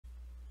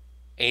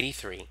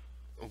83.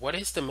 What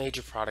is the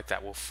major product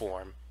that will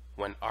form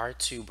when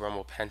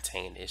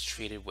R2-bromopentane is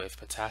treated with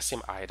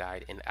potassium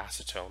iodide in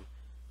acetone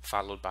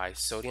followed by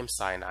sodium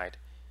cyanide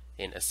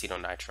in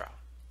acetonitrile?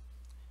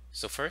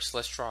 So first,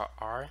 let's draw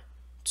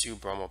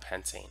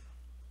R2-bromopentane.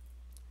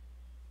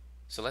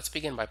 So let's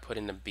begin by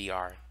putting the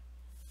Br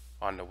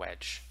on the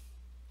wedge.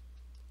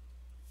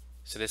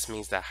 So this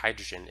means that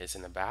hydrogen is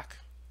in the back.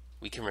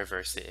 We can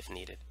reverse it if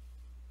needed.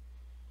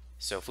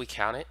 So if we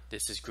count it,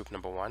 this is group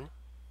number 1.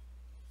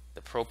 The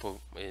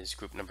propyl is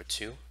group number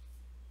 2.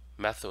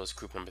 Methyl is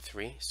group number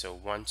 3. So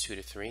 1, 2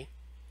 to 3.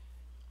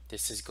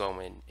 This is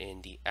going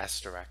in the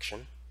S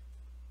direction.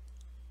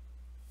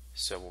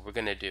 So what we're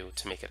going to do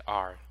to make it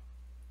R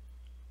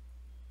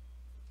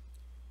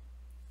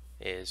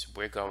is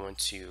we're going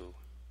to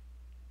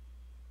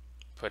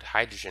put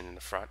hydrogen in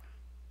the front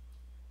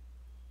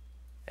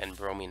and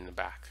bromine in the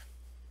back.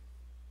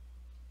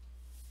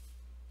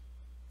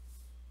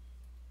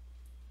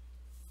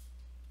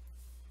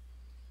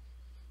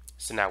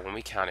 So now when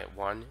we count it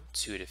 1,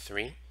 2 to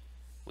 3,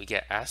 we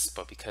get S,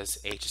 but because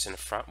H is in the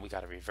front, we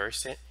got to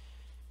reverse it,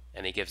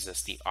 and it gives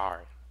us the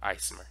R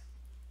isomer.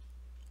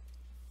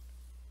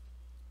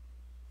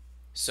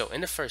 So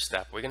in the first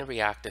step, we're going to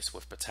react this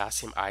with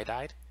potassium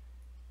iodide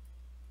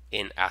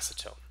in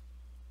acetone.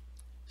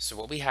 So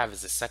what we have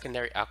is a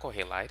secondary alkyl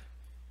halide,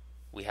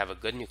 we have a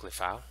good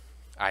nucleophile,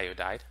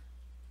 iodide,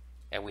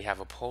 and we have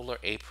a polar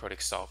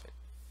aprotic solvent.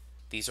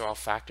 These are all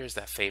factors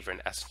that favor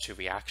an SN2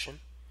 reaction,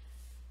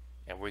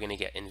 and we're going to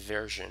get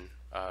inversion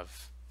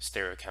of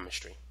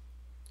stereochemistry.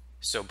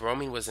 So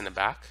bromine was in the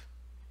back,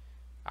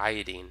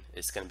 iodine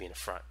is going to be in the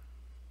front,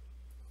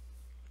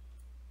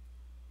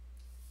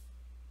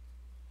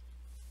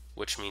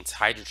 which means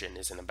hydrogen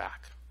is in the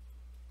back.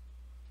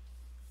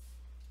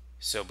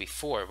 So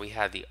before we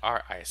had the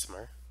R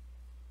isomer,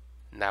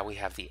 now we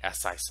have the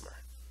S isomer.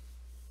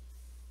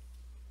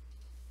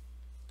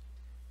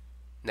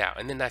 Now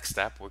in the next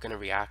step, we're going to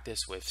react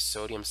this with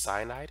sodium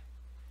cyanide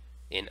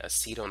in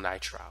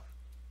acetonitrile.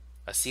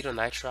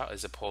 Acetonitrile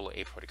is a polar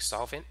aprotic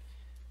solvent.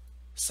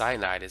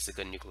 Cyanide is a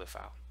good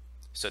nucleophile.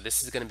 So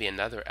this is going to be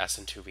another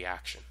SN2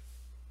 reaction,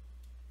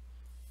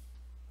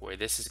 where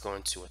this is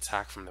going to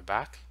attack from the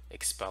back,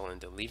 expelling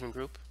the leaving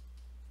group,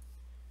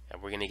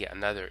 and we're going to get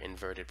another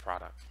inverted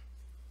product.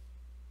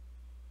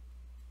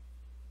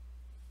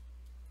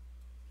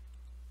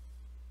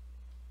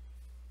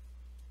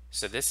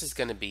 So this is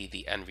going to be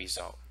the end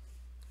result.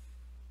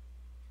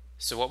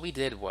 So what we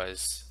did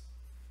was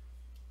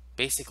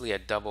basically a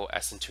double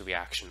SN2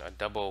 reaction, a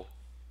double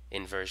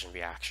inversion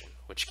reaction,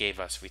 which gave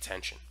us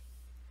retention.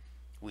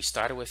 We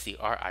started with the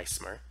R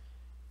isomer,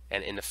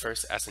 and in the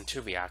first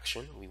SN2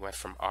 reaction, we went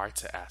from R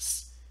to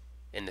S.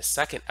 In the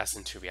second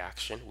SN2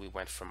 reaction, we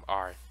went from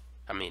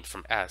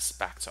S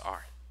back to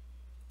R.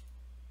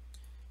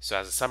 So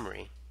as a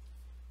summary,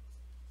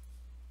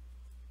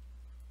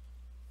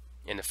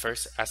 in the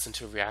first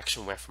SN2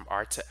 reaction, we went from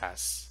R to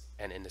S,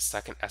 and in the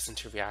second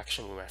SN2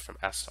 reaction, we went from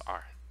S to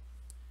R.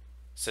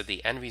 So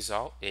the end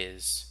result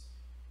is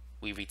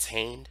we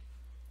retained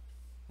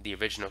the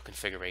original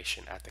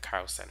configuration at the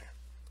chiral center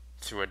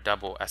through a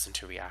double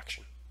SN2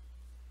 reaction.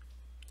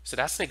 So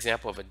that's an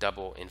example of a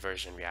double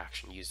inversion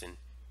reaction using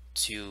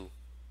two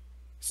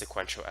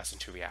sequential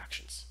SN2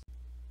 reactions.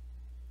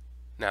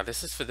 Now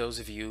this is for those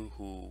of you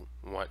who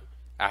want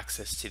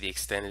access to the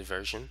extended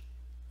version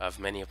of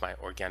many of my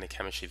organic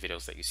chemistry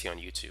videos that you see on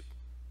YouTube.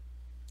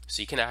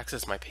 So you can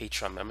access my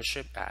Patreon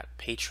membership at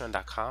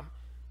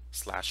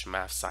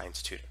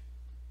patreon.com/mathsciencetutor,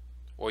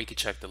 or you can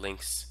check the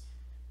links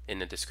in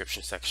the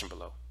description section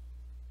below.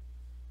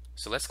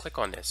 So let's click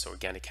on this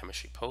organic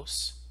chemistry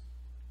posts,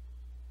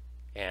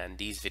 and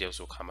these videos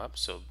will come up.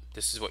 So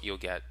this is what you'll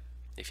get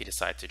if you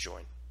decide to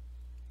join.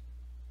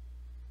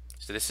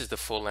 So this is the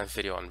full-length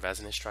video on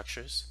resonance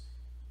structures.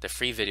 The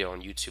free video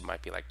on YouTube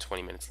might be like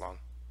 20 minutes long.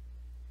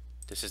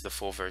 This is the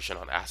full version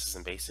on acids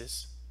and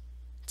bases.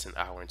 It's an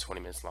hour and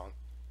 20 minutes long.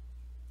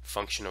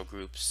 Functional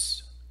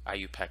groups,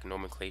 IUPAC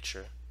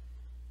nomenclature,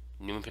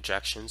 Newman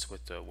projections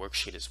with the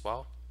worksheet as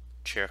well,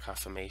 chair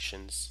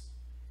conformations.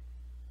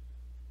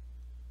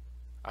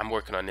 I'm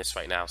working on this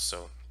right now,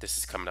 so this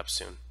is coming up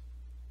soon.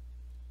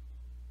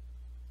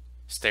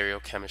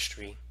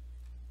 Stereochemistry.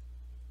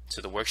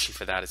 So the worksheet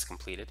for that is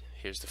completed.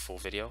 Here's the full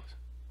video.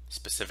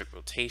 Specific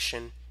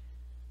rotation,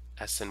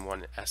 SN1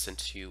 and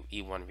SN2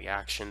 E1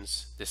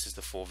 reactions. This is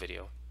the full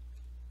video.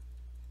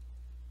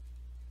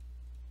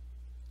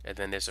 And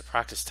then there's a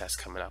practice test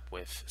coming up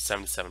with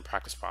 77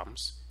 practice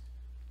problems.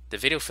 The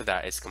video for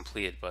that is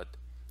completed, but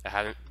I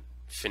haven't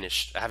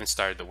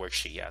started the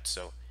worksheet yet,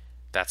 so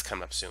that's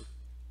coming up soon.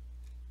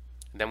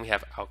 And then we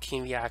have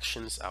alkene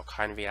reactions,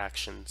 alkyne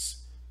reactions,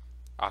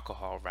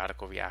 alcohol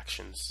radical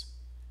reactions,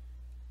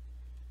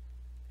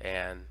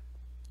 and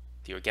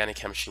the organic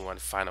chemistry 1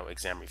 final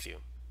exam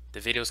review. The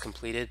video is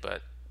completed,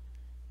 but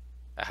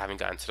I haven't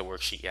gotten to the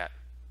worksheet yet.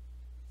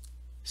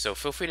 So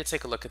feel free to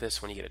take a look at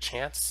this when you get a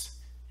chance,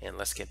 and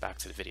let's get back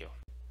to the video.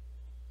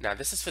 Now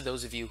this is for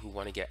those of you who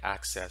want to get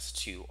access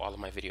to all of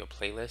my video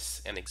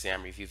playlists and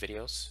exam review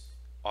videos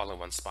all in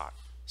one spot.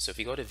 So if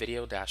you go to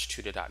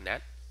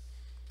video-tutor.net,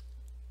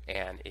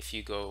 and if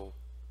you go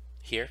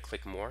here,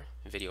 click more,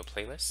 video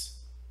playlists,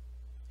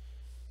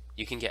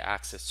 you can get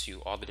access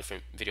to all the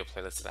different video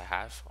playlists that I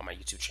have on my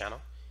YouTube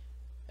channel,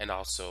 and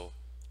also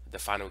the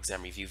final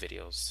exam review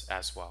videos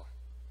as well.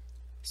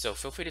 So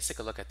feel free to take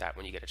a look at that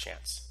when you get a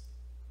chance.